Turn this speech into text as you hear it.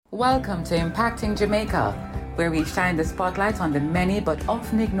Welcome to Impacting Jamaica, where we shine the spotlight on the many but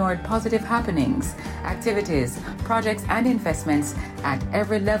often ignored positive happenings, activities, projects, and investments at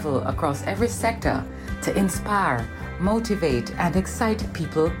every level across every sector to inspire, motivate, and excite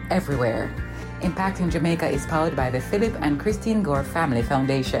people everywhere. Impacting Jamaica is powered by the Philip and Christine Gore Family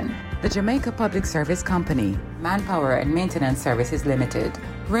Foundation, the Jamaica Public Service Company, Manpower and Maintenance Services Limited,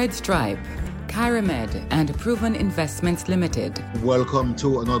 Red Stripe, Kyramed, and Proven Investments Limited. Welcome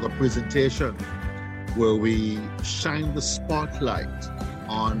to another presentation where we shine the spotlight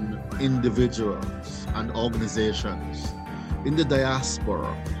on individuals and organizations in the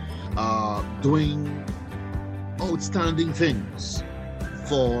diaspora doing outstanding things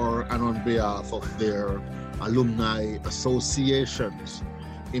for and on behalf of their alumni associations,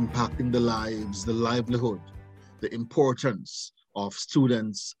 impacting the lives, the livelihood, the importance of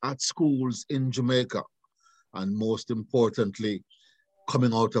students at schools in Jamaica, and most importantly,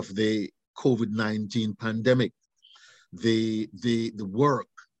 coming out of the COVID-19 pandemic, the work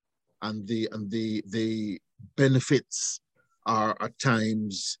and the benefits are at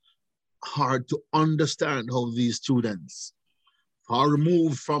times hard to understand how these students are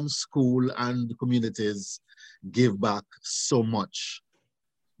removed from school and communities give back so much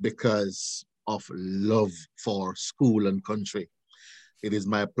because of love for school and country. It is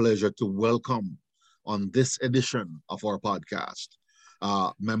my pleasure to welcome on this edition of our podcast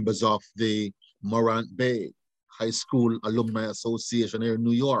members of the Morant Bay High School Alumni Association here in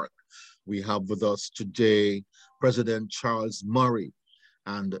New York. We have with us today President Charles Murray,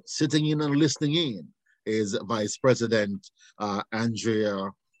 and sitting in and listening in is Vice President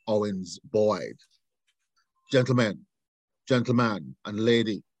Andrea Owens Boyd. Gentlemen, and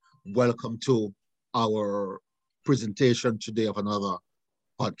lady, welcome to our presentation today of another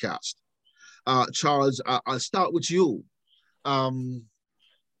podcast. Charles, I'll start with you.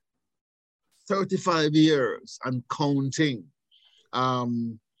 35 years and counting.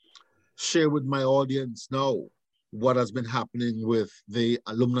 Share with my audience now what has been happening with the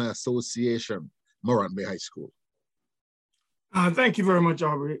Alumni Association, Morant Bay High School. Thank you very much,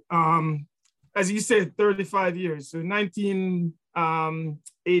 Aubrey. As you said, 35 years. So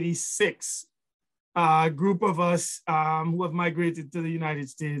 1986, a group of us who have migrated to the United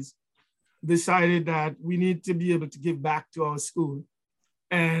States decided that we need to be able to give back to our school.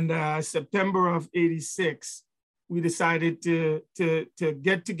 And September of 86, we decided to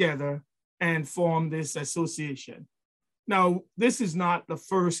get together and form this association. Now, this is not the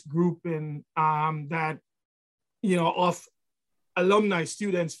first grouping that, of alumni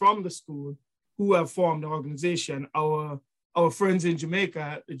students from the school who have formed the organization. Our friends in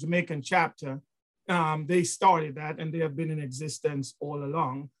Jamaica, the Jamaican chapter, they started that and they have been in existence all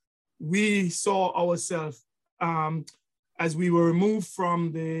along. We saw ourselves as we were removed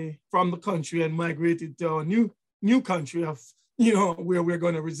from the country and migrated to a new country of, where we're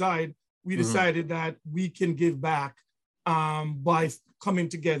going to reside. We decided that we can give back by coming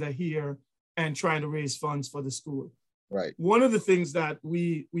together here and trying to raise funds for the school. Right. One of the things that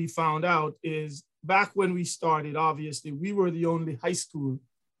we found out is back when we started, obviously, we were the only high school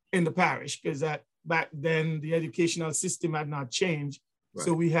in the parish because back then the educational system had not changed. Right.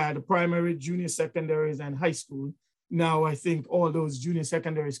 So we had primary, junior secondaries, and high school. Now I think all those junior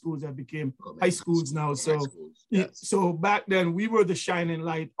secondary schools have become high schools now. So, yes. So back then we were the shining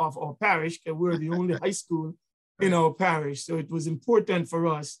light of our parish and we were the only high school in our parish. So it was important for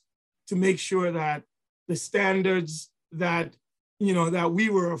us to make sure that the standards that, that we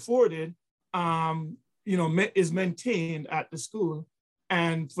were afforded, is maintained at the school.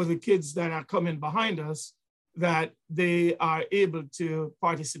 And for the kids that are coming behind us, that they are able to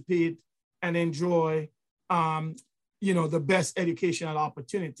participate and enjoy, the best educational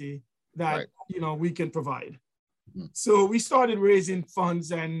opportunity that, right. We can provide. Mm-hmm. So we started raising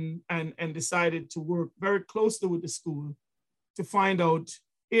funds and decided to work very closely with the school to find out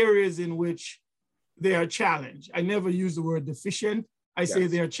areas in which they are challenged. I never use the word deficient. I say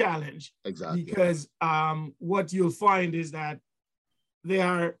they're challenged. Exactly. Because what you'll find is that we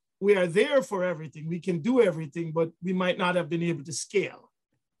are there for everything. We can do everything, but we might not have been able to scale.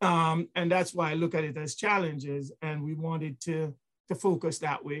 And that's why I look at it as challenges, and we wanted to focus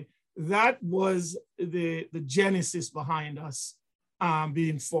that way. That was the genesis behind us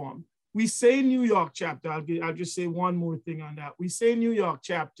being formed. We say New York chapter. I'll just say one more thing on that. We say New York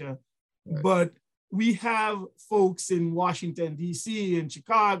chapter, right. But we have folks in Washington, D.C., in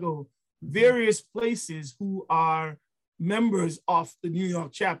Chicago, various places who are members of the New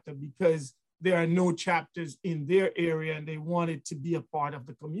York chapter because there are no chapters in their area and they wanted to be a part of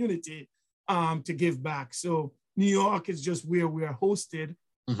the community to give back. So New York is just where we are hosted.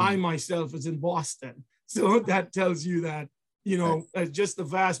 I myself was in Boston. So that tells you that, you know, just the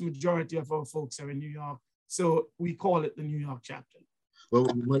vast majority of our folks are in New York. So we call it the New York chapter. Well,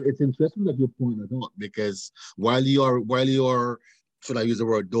 it's interesting that you point that out, because while you're, should I use the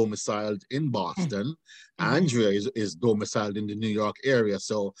word, domiciled in Boston, Andrea is domiciled in the New York area.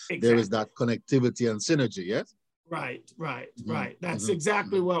 So there is that connectivity and synergy, yes? Right. That's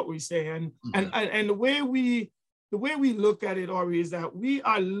exactly what we say. And the way we look at it, Ori, is that we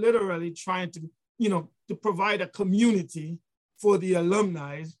are literally trying to, you know, to provide a community for the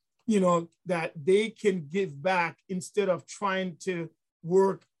alumni, you know, that they can give back instead of trying to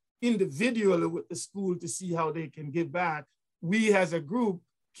work individually with the school to see how they can give back. We as a group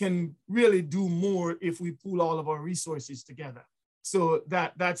can really do more if we pool all of our resources together. So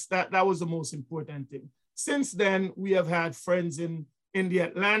that was the most important thing. Since then, we have had friends in the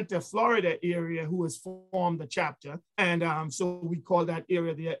Atlanta, Florida area who has formed a chapter. And so we call that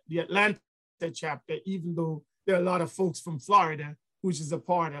area the Atlanta chapter, even though there are a lot of folks from Florida, which is a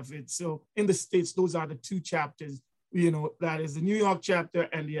part of it. So in the States, those are the two chapters, you know, that is the New York chapter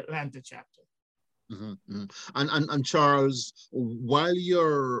and the Atlanta chapter. And Charles, while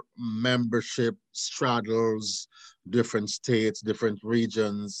your membership straddles different states, different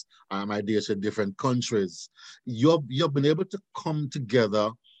regions, I dare say different countries, you've been able to come together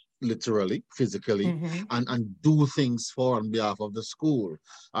literally, physically, and do things for on behalf of the school.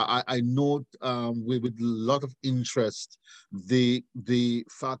 I note with a lot of interest the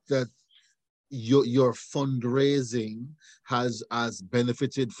fact that your fundraising has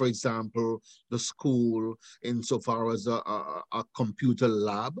benefited, for example, the school insofar as a computer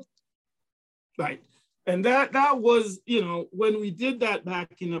lab. Right. And that was, you know, when we did that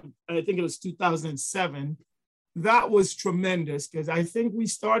back in, I think it was 2007, that was tremendous, because I think we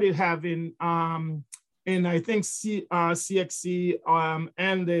started having, and I think CXC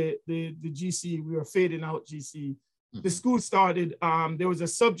and the GC, we were fading out GC. The school started, there was a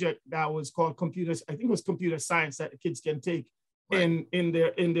subject that was called computers, I think it was computer science, that the kids can take in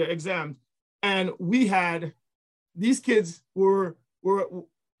their exams. And we had, these kids were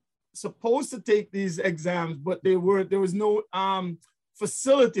supposed to take these exams, but there was no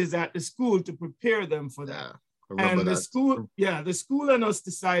facilities at the school to prepare them for that. And the school and us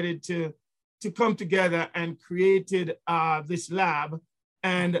decided to come together and created this lab.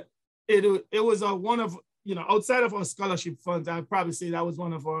 And it was one of, you know, outside of our scholarship funds, I'd probably say that was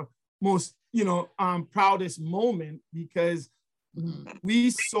one of our most, you know, proudest moment, because we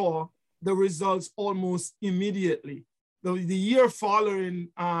saw the results almost immediately. The year following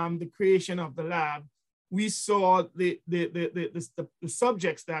the creation of the lab, we saw the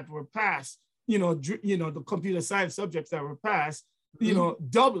subjects that were passed, you know, the computer science subjects that were passed, you know,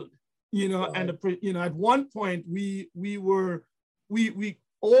 doubled, you know, and at one point we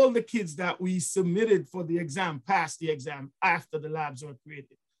all the kids that we submitted for the exam passed the exam after the labs were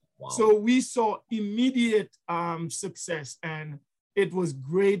created. Wow. So we saw immediate success, and it was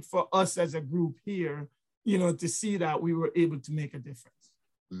great for us as a group here, you know, to see that we were able to make a difference.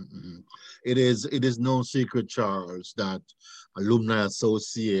 It is no secret, Charles, that alumni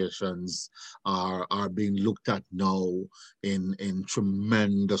associations are being looked at now in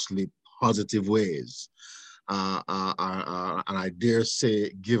tremendously positive ways. And I dare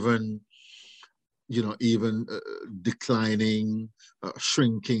say, given, you know, even declining,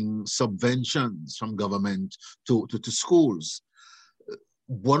 shrinking subventions from government to schools,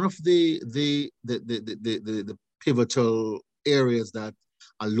 one of the pivotal areas that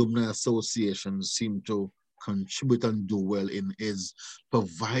alumni associations seem to contribute and do well in is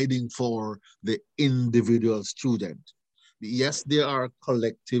providing for the individual student. Yes, there are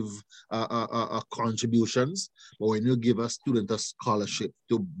collective contributions, but when you give a student a scholarship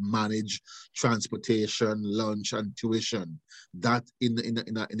to manage transportation, lunch, and tuition, that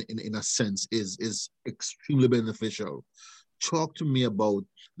in a sense is extremely beneficial. Talk to me about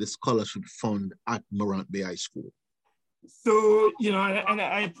the scholarship fund at Morant Bay High School. So, you know, and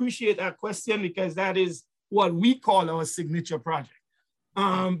I appreciate that question, because that is what we call our signature project.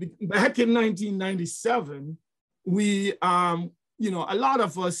 Back in 1997, we, you know, a lot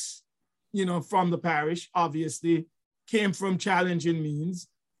of us, you know, from the parish, obviously, came from challenging means.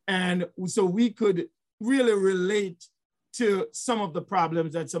 And so we could really relate to some of the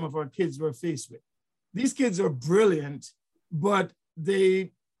problems that some of our kids were faced with. These kids are brilliant, but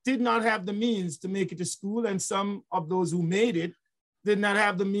they did not have the means to make it to school. And some of those who made it did not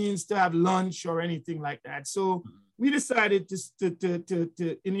have the means to have lunch or anything like that. So we decided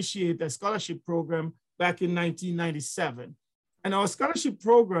to initiate a scholarship program back in 1997. And our scholarship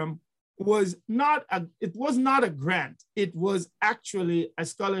program was not a grant. It was actually a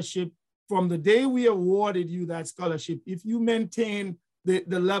scholarship. From the day we awarded you that scholarship, if you maintain the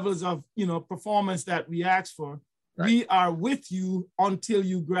levels of performance that we asked for, right, we are with you until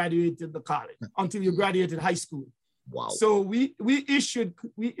you graduated the college, until you graduated high school. Wow. So we issued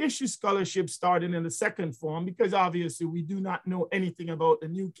scholarships starting in the second form, because obviously we do not know anything about the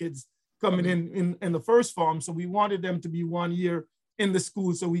new kids coming in the first form. So we wanted them to be 1 year in the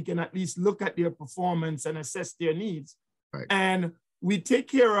school so we can at least look at their performance and assess their needs. Right. And we take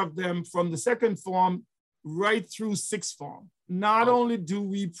care of them from the second form right through sixth form. Not only do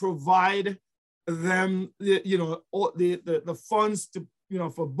we provide them the funds to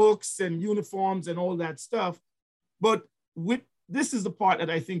for books and uniforms and all that stuff, but this is the part that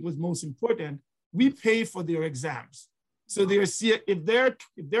I think was most important. We pay for their exams. So if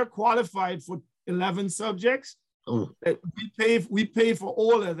they're qualified for 11 subjects, we pay for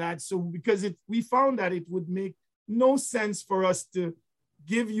all of that. So because we found that it would make no sense for us to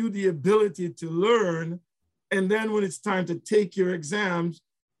give you the ability to learn, and then when it's time to take your exams,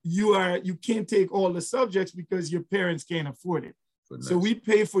 you can't take all the subjects because your parents can't afford it. Goodness. So we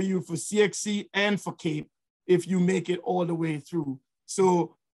pay for you for CXC and for CAPE if you make it all the way through.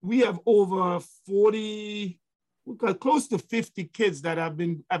 So we have over 40, we've got close to 50 kids that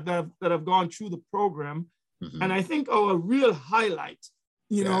have gone through the program. Mm-hmm. And I think our real highlight,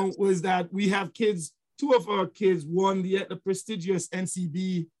 was that we have kids. Two of our kids won the prestigious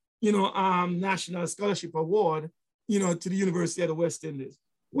NCB, National Scholarship Award, to the University of the West Indies.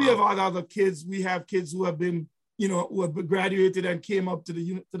 Wow. We have other kids. We have kids who have been, who have graduated and came up to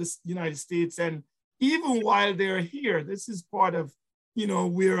the United States. And even while they're here, this is part of,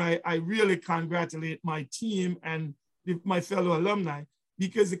 where I really congratulate my team and my fellow alumni,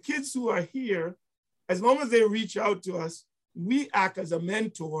 because the kids who are here, as long as they reach out to us, we act as a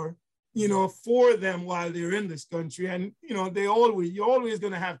mentor, for them while they're in this country. And, you're always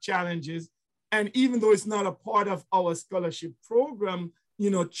going to have challenges. And even though it's not a part of our scholarship program,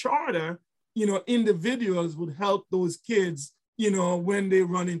 charter, individuals would help those kids, when they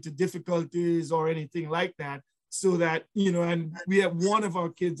run into difficulties or anything like that. So that, and we have one of our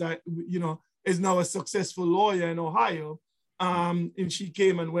kids that, is now a successful lawyer in Ohio. And she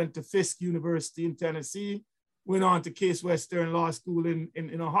came and went to Fisk University in Tennessee, went on to Case Western Law School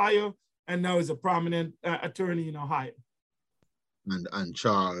in Ohio, and now is a prominent attorney in Ohio. And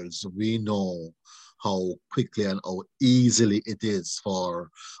Charles, we know how quickly and how easily it is for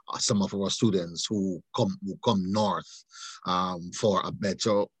some of our students who come north for a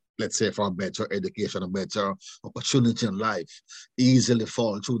better, let's say, for a better education, a better opportunity in life, easily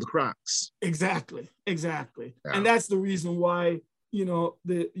fall through the cracks. Exactly. Yeah. And that's the reason why, my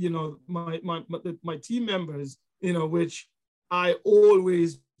team members, which I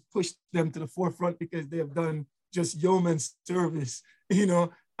always push them to the forefront because they have done just yeoman service,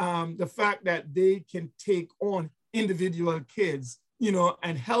 the fact that they can take on individual kids,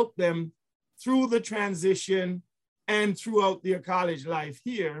 and help them through the transition and throughout their college life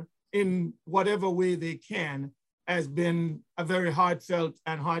here in whatever way they can, has been a very heartfelt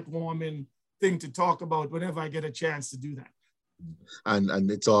and heartwarming thing to talk about whenever I get a chance to do that. And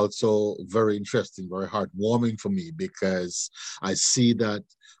it's also very interesting, very heartwarming for me, because I see that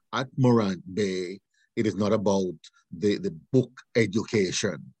at Morant Bay, it is not about the book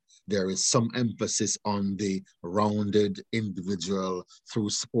education. There is some emphasis on the rounded individual through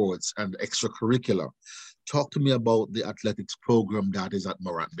sports and extracurricular. Talk to me about the athletics program that is at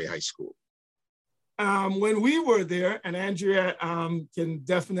Morant Bay High School. When we were there, and Andrea can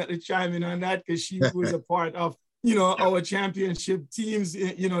definitely chime in on that because she was a part of, our championship teams,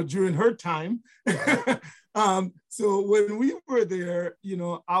 during her time. So when we were there,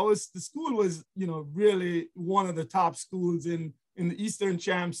 the school was, really one of the top schools in the Eastern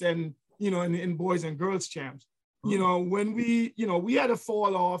Champs and, in boys and girls champs. When we had a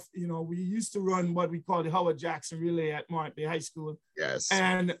fall off, we used to run what we call the Howard Jackson Relay at Morant Bay High School. Yes.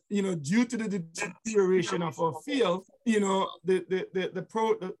 And, due to the deterioration of our field,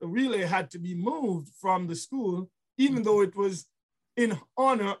 the relay had to be moved from the school, even though it was in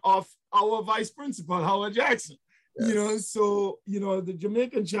honor of our vice principal, Howard Jackson. Yes. So, the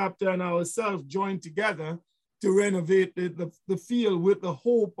Jamaican chapter and ourselves joined together to renovate the field with the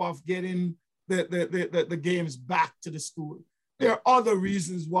hope of getting the games back to the school. There are other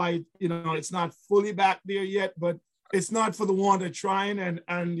reasons why, it's not fully back there yet, but it's not for the want of trying.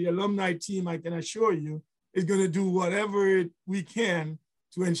 And the alumni team, I can assure you, is going to do whatever we can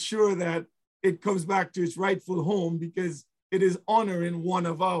to ensure that it comes back to its rightful home, because it is honoring one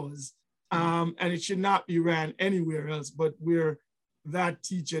of ours. And it should not be ran anywhere else but where that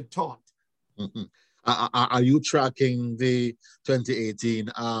teacher taught. Mm-hmm. Are you tracking the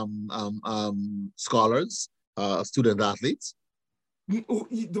 2018 scholars, student athletes?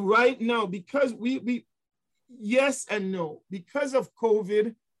 Right now, because we yes and no. Because of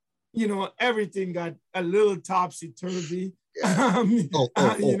COVID, everything got a little topsy-turvy. Yeah.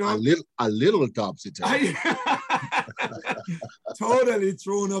 A little topsy-turvy. Totally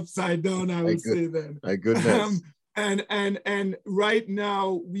thrown upside down, I would say then. My goodness. And right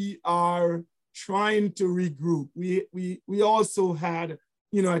now we are trying to regroup. We also had,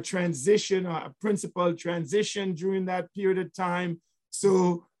 a transition, a principal transition during that period of time.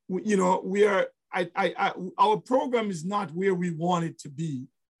 So, we are, our program is not where we want it to be.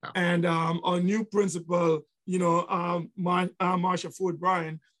 No. And our new principal, Marsha Ford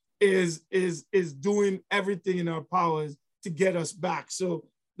Bryan, is doing everything in our powers to get us back. So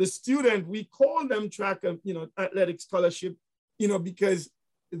the student, we call them track of, athletic scholarship, because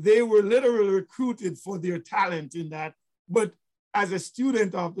they were literally recruited for their talent in that. But as a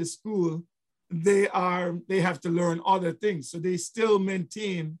student of the school, they have to learn other things. So they still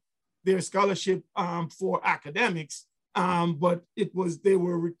maintain their scholarship for academics, but they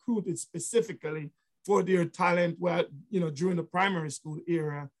were recruited specifically for their talent, during the primary school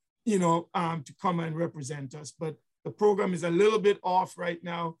era, to come and represent us. But the program is a little bit off right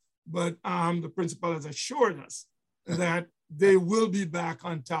now, but the principal has assured us that they will be back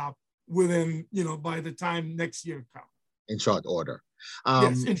on top within, by the time next year comes. In short order.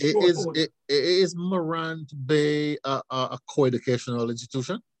 Yes, in short order. Is Morant Bay a co-educational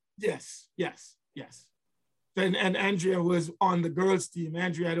institution? Yes. And Andrea was on the girls' team.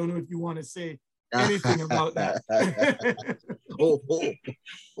 Andrea, I don't know if you want to say anything about that.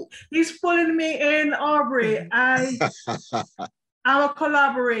 He's pulling me in, Aubrey. I'm a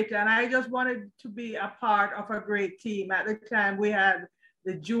collaborator, and I just wanted to be a part of a great team. At the time, we had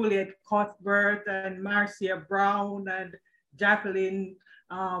the Juliet Cuthbert and Marcia Brown and Jacqueline.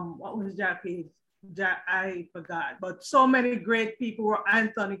 What was Jacqueline? I forgot. But so many great people were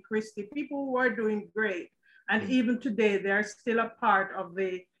Anthony Christie, people who are doing great. And even today, they're still a part of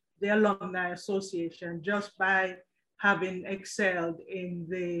the Alumni Association just by having excelled in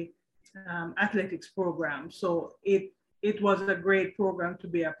the athletics program. So it was a great program to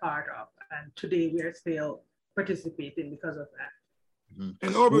be a part of. And today we are still participating because of that. Mm-hmm.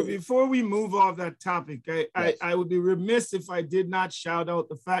 And Aubrey, before we move off that topic, I would be remiss if I did not shout out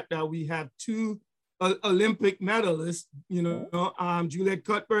the fact that we have two Olympic medalists, Juliet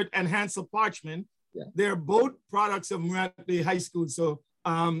Cuthbert and Hansel Parchman. Yeah. They're both products of Morant Bay High School. So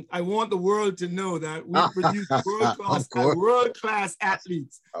I want the world to know that we produce world-class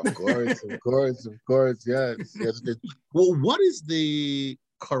athletes. Of course, yes. Well, what is the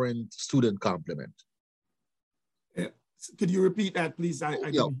current student complement? Could you repeat that, please?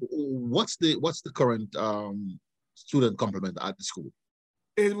 What's the current student complement at the school?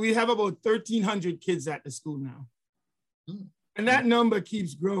 We have about 1,300 kids at the school now, and that number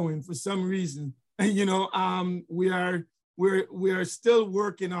keeps growing for some reason. We are still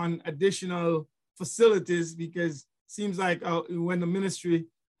working on additional facilities because it seems like when the ministry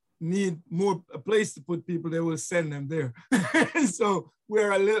need a place to put people, they will send them there. So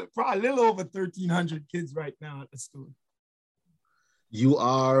we're probably a little over 1,300 kids right now at the school. You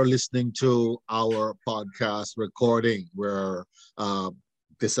are listening to our podcast recording where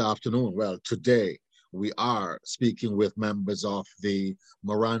today, we are speaking with members of the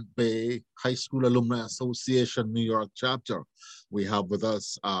Morant Bay High School Alumni Association New York chapter. We have with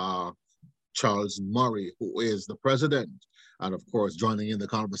us Charles Murray, who is the president. And of course, joining in the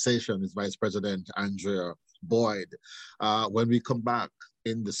conversation is Vice President Andrea Boyd. When we come back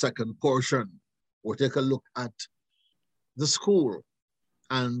in the second portion, we'll take a look at the school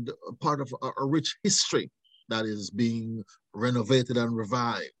and part of a rich history that is being renovated and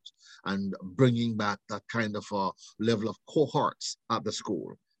revived, and bringing back that kind of a level of cohorts at the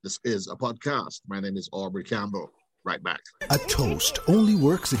school. This is a podcast. My name is Aubrey Campbell. Right back. A toast only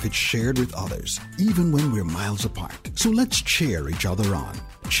works if it's shared with others, even when we're miles apart. So let's cheer each other on.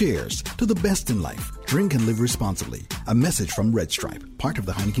 Cheers to the best in life. Drink and live responsibly. A message from Red Stripe, part of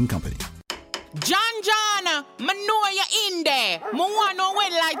the Heineken Company. John, I know you're in there. I want to know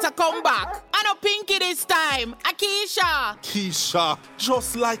when lights are come back. I know Pinky this time. Keisha,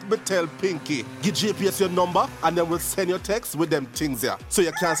 just like me tell Pinky, give GPS your number and then we'll send your text with them things here. So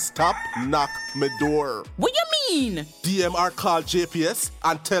you can't stop, knock me door. What you mean? DMR call GPS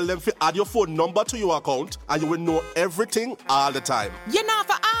and tell them to add your phone number to your account and you will know everything all the time. You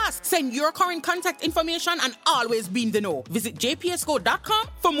never ask. Send your current contact information and always be in the know. Visit jpsco.com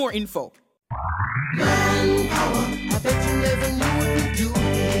for more info. Manpower, I bet you never knew what we do.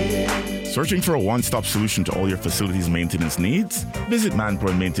 Searching for a one-stop solution to all your facilities maintenance needs? Visit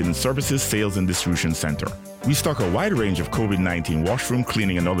Manpoint Maintenance Services Sales and Distribution Center. We stock a wide range of COVID-19 washroom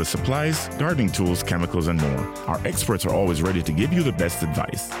cleaning and other supplies, gardening tools, chemicals, and more. Our experts are always ready to give you the best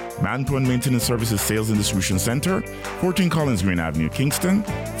advice. Manpoint Maintenance Services Sales and Distribution Center, 14 Collins Green Avenue, Kingston,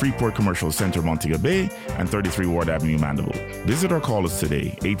 Freeport Commercial Center, Montego Bay, and 33 Ward Avenue, Mandeville. Visit or call us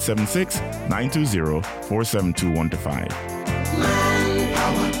today, 876-920-472-125.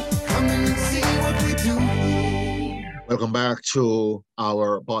 Welcome back to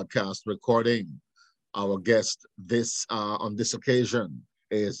our podcast recording. Our guest on this occasion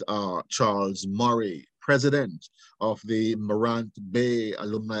is Charles Murray, president of the Morant Bay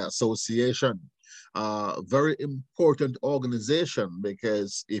Alumni Association. Very important organization,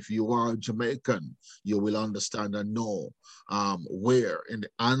 because if you are Jamaican, you will understand and know where in the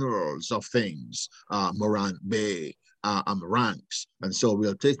annals of things Morant Bay ranks. And so we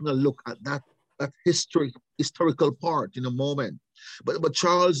are taking a look at that historical part in a moment. But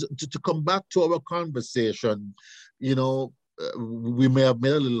Charles, to come back to our conversation, we may have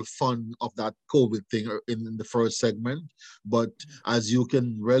made a little fun of that COVID thing in the first segment, but as you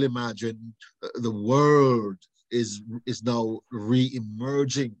can well imagine, the world is now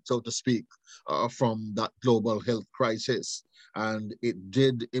re-emerging, so to speak, from that global health crisis. And it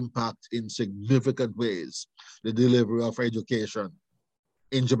did impact in significant ways the delivery of education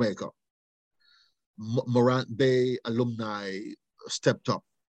in Jamaica. Morant Bay alumni stepped up.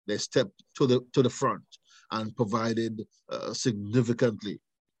 They stepped to the front and provided significantly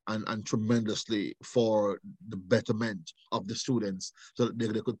and tremendously for the betterment of the students, so that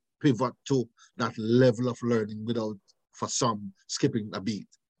they could pivot to that level of learning without, for some, skipping a beat.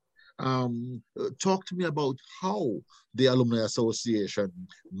 Talk to me about how the Alumni Association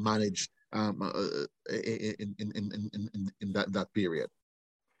managed in that period.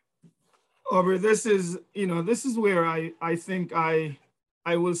 Aubrey, this is where I think I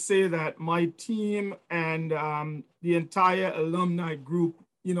will say that my team and the entire alumni group,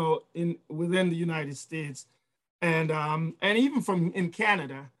 within the United States and even in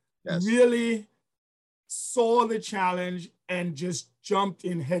Canada, yes, really saw the challenge and just jumped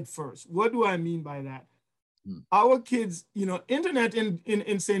in head first. What do I mean by that? Our kids, internet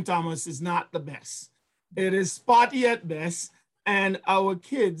in St. Thomas is not the best. It is spotty at best. And our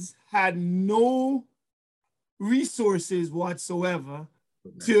kids had no resources whatsoever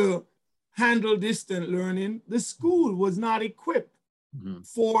to handle distant learning. The school was not equipped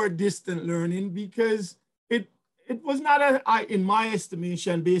for distant learning because it was not, in my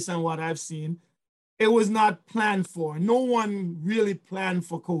estimation, based on what I've seen, it was not planned for. No one really planned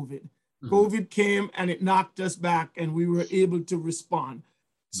for COVID. COVID came and it knocked us back, and we were able to respond.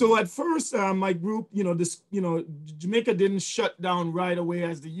 So at first, my group, Jamaica didn't shut down right away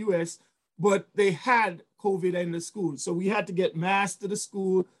as the US, but they had COVID in the school. So we had to get masks to the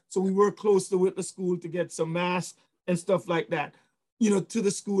school. So we worked closely with the school to get some masks and stuff like that, to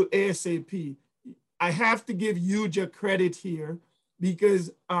the school ASAP. I have to give UJA credit here,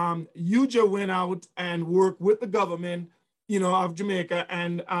 because UJA went out and worked with the government, of Jamaica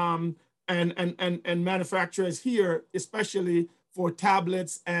and manufacturers here, especially for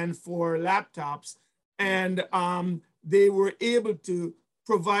tablets and for laptops. And they were able to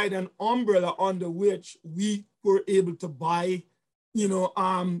provide an umbrella under which we were able to buy,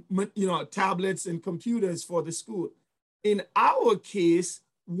 tablets and computers for the school. In our case,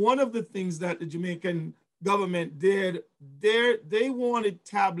 one of the things that the Jamaican government did, they wanted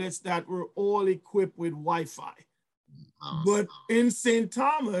tablets that were all equipped with Wi-Fi. But in St.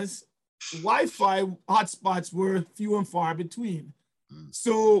 Thomas, Wi-Fi hotspots were few and far between.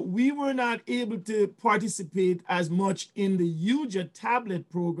 So we were not able to participate as much in the UJA tablet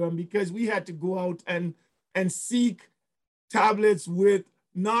program, because we had to go out and seek tablets with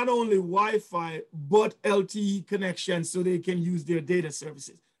not only Wi-Fi, but LTE connection so they can use their data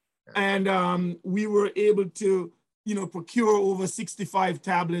services. And we were able to, procure over 65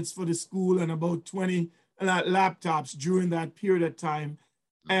 tablets for the school and about 20 laptops during that period of time.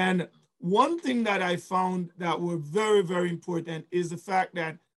 And one thing that I found that were very, very important is the fact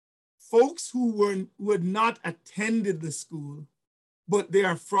that folks who had not attended the school, but they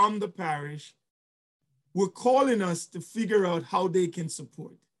are from the parish, were calling us to figure out how they can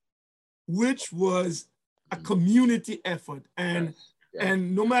support, which was a community effort. And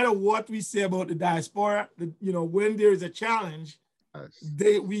and no matter what we say about the diaspora, when there is a challenge,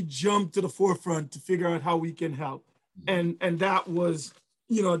 we jump to the forefront to figure out how we can help. And that was,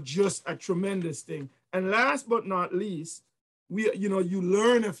 just a tremendous thing. And last but not least, you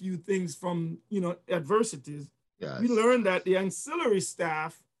learn a few things from, adversities. Yes. We learned that the ancillary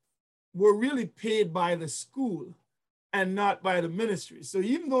staff were really paid by the school and not by the ministry. So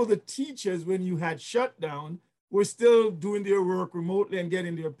even though the teachers, when you had shutdown, were still doing their work remotely and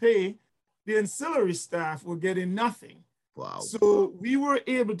getting their pay, the ancillary staff were getting nothing. Wow. So we were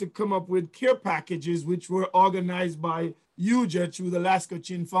able to come up with care packages, which were organized by UJA through the Lasker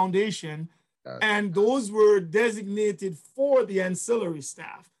Chin Foundation. And those were designated for the ancillary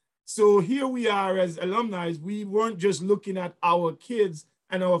staff. So here we are as alumni, we weren't just looking at our kids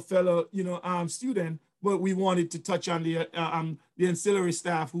and our fellow, student, but we wanted to touch on the ancillary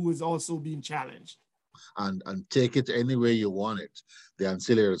staff who was also being challenged. And take it any way you want it. The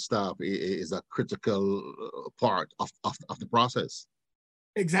ancillary staff is a critical part of the process.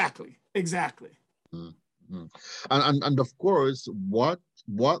 Exactly. Mm-hmm. And of course, what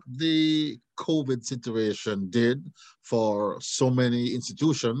the COVID situation did for so many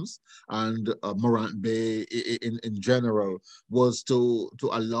institutions and Morant Bay in general was to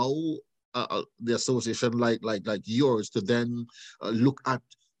allow the association like yours to then look at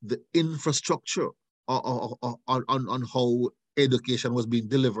the infrastructure on how education was being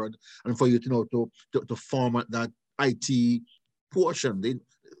delivered, and for you to format that IT portion.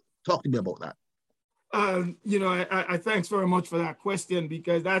 Talk to me about that. I thanks very much for that question,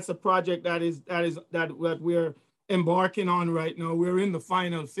 because that's a project that we're embarking on right now. We're in the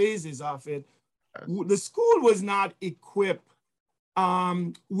final phases of it. The school was not equipped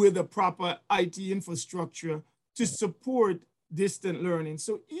with a proper IT infrastructure to support distant learning.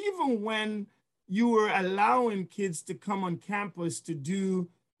 So even when you were allowing kids to come on campus to do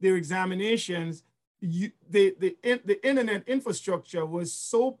their examinations, the internet infrastructure was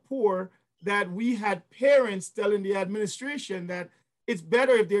so poor that we had parents telling the administration that it's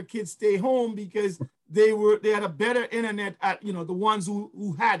better if their kids stay home because they had a better internet at, the ones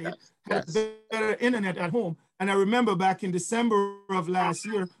who had it, had better internet at home. And I remember back in December of last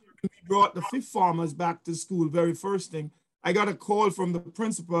year, we brought the fifth formers back to school, very first thing. I got a call from the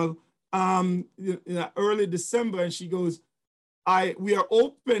principal early December, and she goes, we are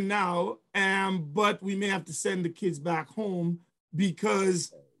open now, but we may have to send the kids back home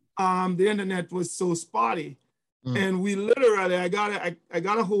because the internet was so spotty. And we literally, I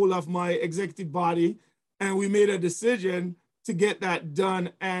got a hold of my executive body, and we made a decision to get that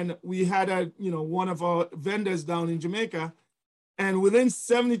done. And we had one of our vendors down in Jamaica, and within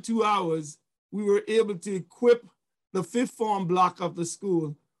 72 hours, we were able to equip the fifth form block of the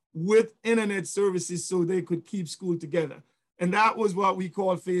school with internet services so they could keep school together. And that was what we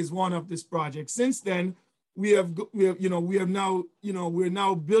call phase one of this project. Since then, we're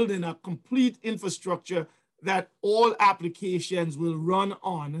now building a complete infrastructure that all applications will run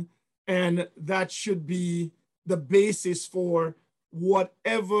on, and that should be the basis for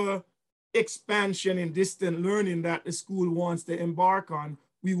whatever expansion in distant learning that the school wants to embark on.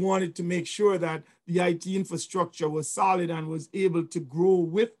 We wanted to make sure that the IT infrastructure was solid and was able to grow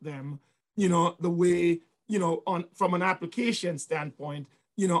with them, the way, from an application standpoint,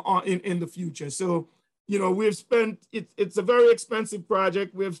 in the future. So, we've spent, it's a very expensive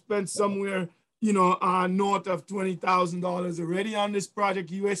project. We've spent somewhere, north of $20,000 already on this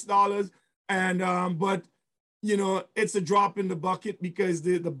project, US dollars. And, but, it's a drop in the bucket because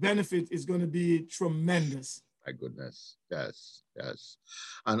the benefit is going to be tremendous. My goodness, yes.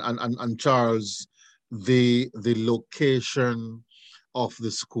 And Charles, the location of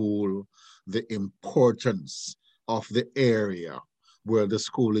the school, the importance of the area where the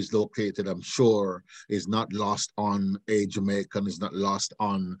school is located, I'm sure is not lost on a Jamaican, is not lost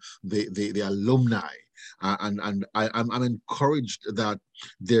on the alumni. And I'm encouraged that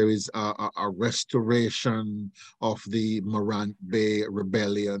there is a restoration of the Morant Bay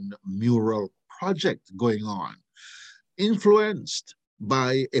Rebellion mural project going on, influenced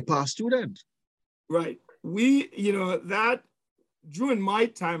by a past student. Right. That during my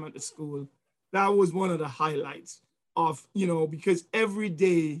time at the school, that was one of the highlights of, because every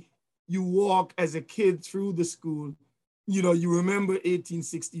day you walk as a kid through the school, you remember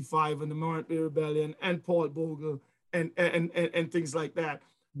 1865 and the Morant Bay Rebellion and Paul Bogle and things like that.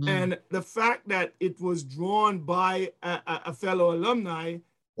 And the fact that it was drawn by a fellow alumni,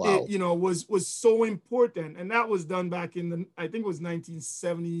 wow. was so important. And that was done back in I think it was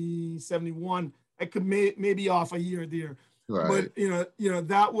 1970, 71. I could maybe off a year there. Right. But,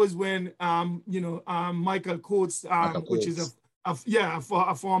 that was when, Michael Coates, which is a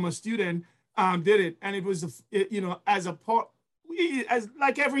former student, did it. And it was, as a part, as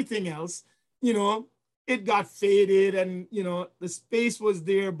like everything else, it got faded and, the space was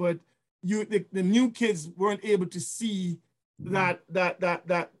there, but the new kids weren't able to see that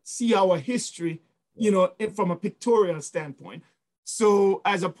see our history, from a pictorial standpoint. So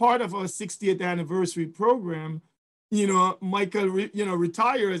as a part of our 60th anniversary program, Michael,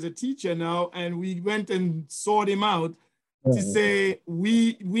 retired as a teacher now, and we went and sought him out to say,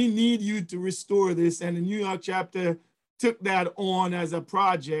 we need you to restore this. And the New York chapter took that on as a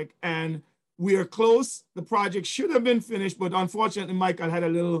project, and we are close. The project should have been finished, but unfortunately, Michael had a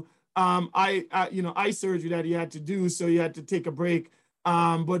little eye surgery that he had to do, so he had to take a break.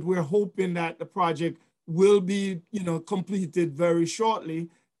 But we're hoping that the project will be, completed very shortly,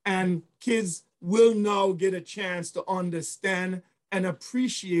 and kids will now get a chance to understand and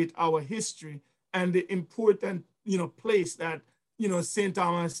appreciate our history and the important, place that, St.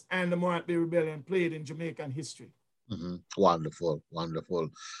 Thomas and the Morant Bay Rebellion played in Jamaican history. Mm-hmm. Wonderful, wonderful.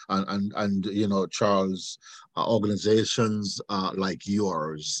 And Charles, organizations like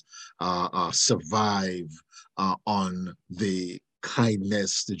yours survive on the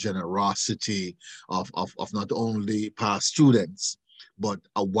kindness, the generosity of not only past students, but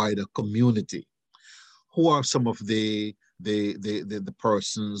a wider community. Who are some of the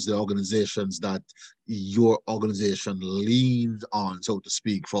persons, the organizations that your organization leaned on, so to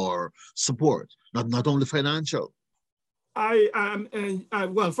speak, for support, not only financial?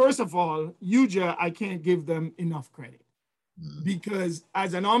 Well, first of all, UJA, I can't give them enough credit because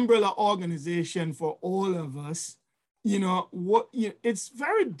as an umbrella organization for all of us, it's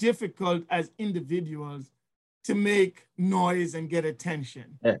very difficult as individuals to make noise and get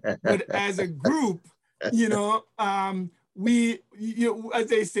attention. But as a group, we, as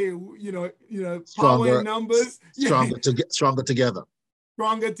they say, power in numbers. Stronger together.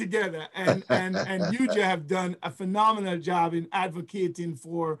 Stronger together. And UJA have done a phenomenal job in advocating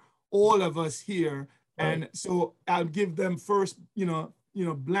for all of us here. And so I'll give them first,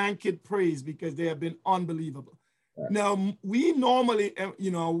 blanket praise because they have been unbelievable. Now, we normally,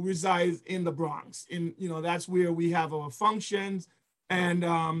 reside in the Bronx. That's where we have our functions. And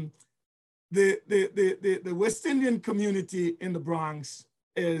the West Indian community in the Bronx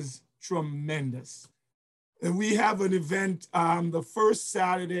is tremendous. And we have an event the first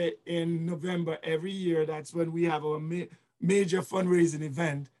Saturday in November every year. That's when we have our major fundraising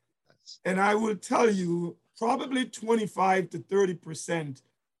event. And I will tell you, probably 25 to 30%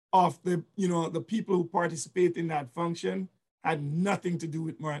 of the people who participate in that function had nothing to do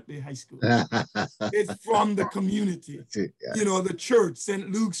with Morant Bay High School. It's from the community, the church,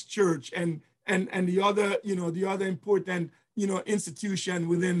 St. Luke's Church, and the other, the other important, institution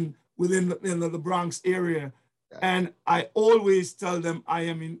within the Bronx area. And I always tell them I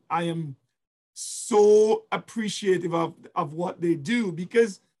am so appreciative of what they do,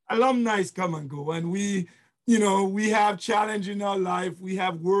 because alumni come and go, and we have challenge in our life, we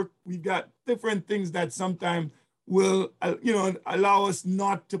have work, we've got different things that sometimes will, allow us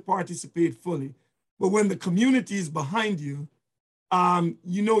not to participate fully. But when the community is behind you,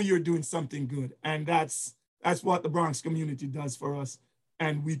 you're doing something good. And that's what the Bronx community does for us.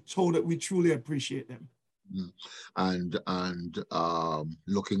 And we truly appreciate them. And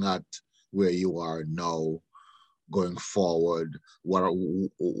looking at where you are now, going forward,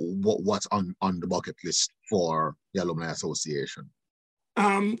 what's on the bucket list for the Alumni Association?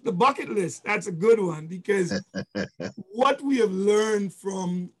 The bucket list, that's a good one, because what we have learned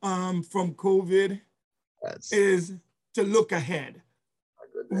from COVID is to look ahead.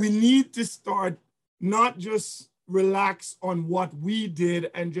 We need to start not just relax on what we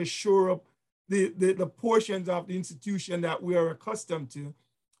did and just shore up the portions of the institution that we are accustomed to.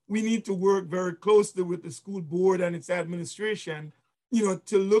 We need to work very closely with the school board and its administration,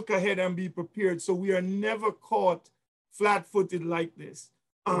 to look ahead and be prepared, so we are never caught flat-footed like this.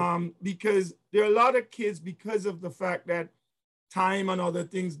 Because there are a lot of kids, because of the fact that time and other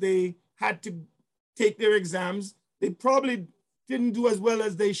things, they had to take their exams. They probably didn't do as well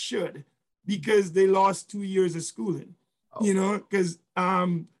as they should because they lost 2 years of schooling, because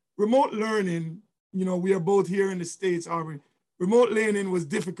remote learning, we are both here in the States, Aubrey. Remote learning was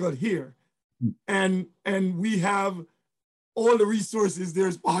difficult here. And we have all the resources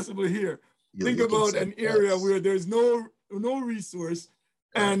there's possible here. Think about an area where there's no resource,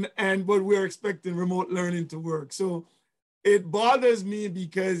 but we're expecting remote learning to work. So it bothers me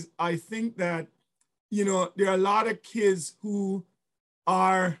because I think that, there are a lot of kids who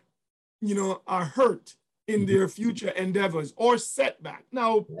are hurt in their future endeavors or setback.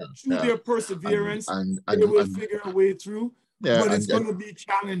 Now, through their perseverance, they will figure a way through. But it's going to be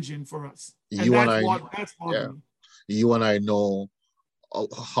challenging for us. That's bothering me. You and I know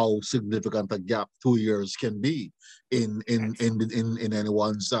how significant a gap 2 years can be in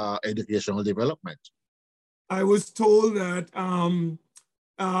anyone's educational development. I was told that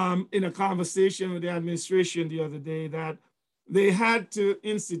in a conversation with the administration the other day that they had to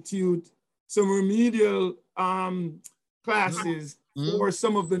institute some remedial classes for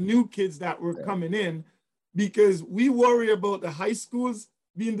some of the new kids that were coming in, because we worry about the high schools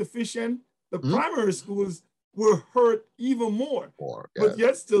being deficient. The primary schools were hurt even more. But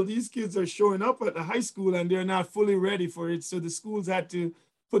yet still, these kids are showing up at the high school and they're not fully ready for it. So the schools had to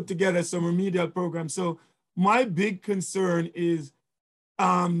put together some remedial programs. So my big concern is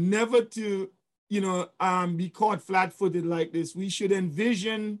never to, be caught flat-footed like this. We should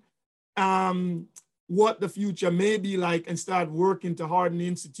envision what the future may be like and start working to harden the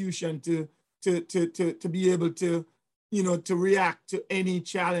institution to be able to, to react to any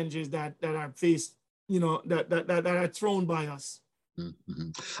challenges that are faced, that are thrown by us. Mm-hmm.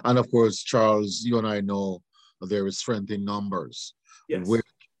 And of course, Charles, you and I know there is strength in numbers. Yes.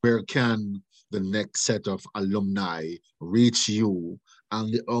 Where can the next set of alumni reach you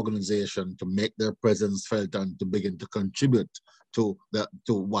and the organization to make their presence felt and to begin to contribute to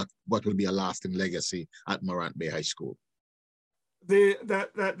what will be a lasting legacy at Morant Bay High School?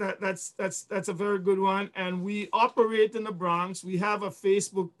 That's a very good one. And we operate in the Bronx. We have a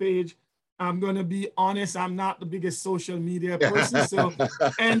Facebook page. I'm going to be honest, I'm not the biggest social media person. So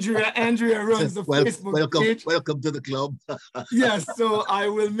Andrea runs the Facebook page. Welcome to the club. Yes, so I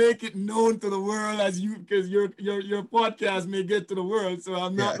will make it known to the world because your podcast may get to the world. So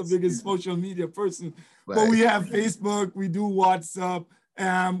I'm not the biggest social media person. Right. But we have Facebook, we do WhatsApp,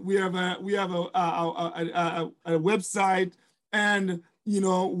 we have a website, and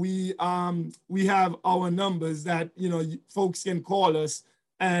we have our numbers that folks can call us.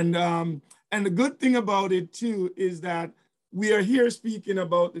 And the good thing about it too is that we are here speaking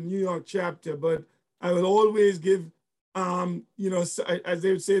about the New York chapter, but I will always give, as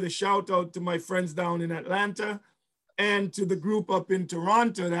they would say, the shout out to my friends down in Atlanta and to the group up in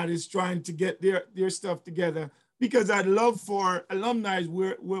Toronto that is trying to get their stuff together. Because I'd love for alumni,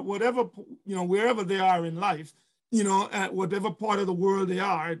 wherever they are in life, at whatever part of the world they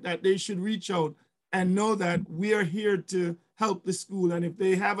are, that they should reach out and know that we are here to help the school. And if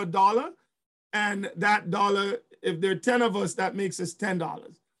they have $1, and that $1, if there are 10 of us, that makes us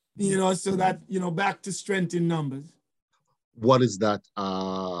 $10, so that, back to strength in numbers. What is that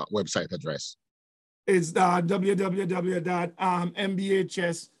website address? It's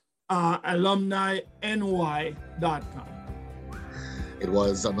www.mbhsalumni.ny.com. It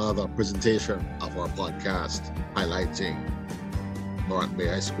was another presentation of our podcast highlighting Morant Bay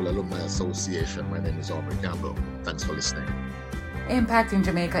High School Alumni Association. My name is Aubrey Campbell. Thanks for listening. Impacting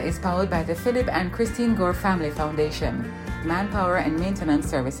Jamaica is powered by the Philip and Christine Gore Family Foundation, Manpower and Maintenance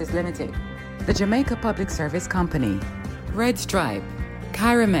Services Limited, the Jamaica Public Service Company, Red Stripe,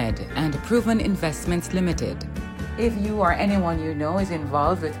 Kyramed, and Proven Investments Limited. If you or anyone you know is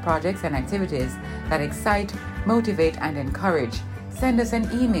involved with projects and activities that excite, motivate, and encourage, send us an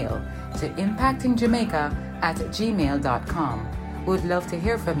email to impactingjamaica@gmail.com. We'd love to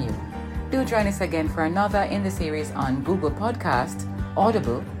hear from you. Do join us again for another in the series on Google Podcast,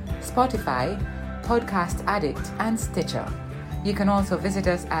 Audible, Spotify, Podcast Addict, and Stitcher. You can also visit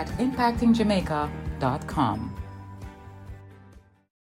us at impactingjamaica.com.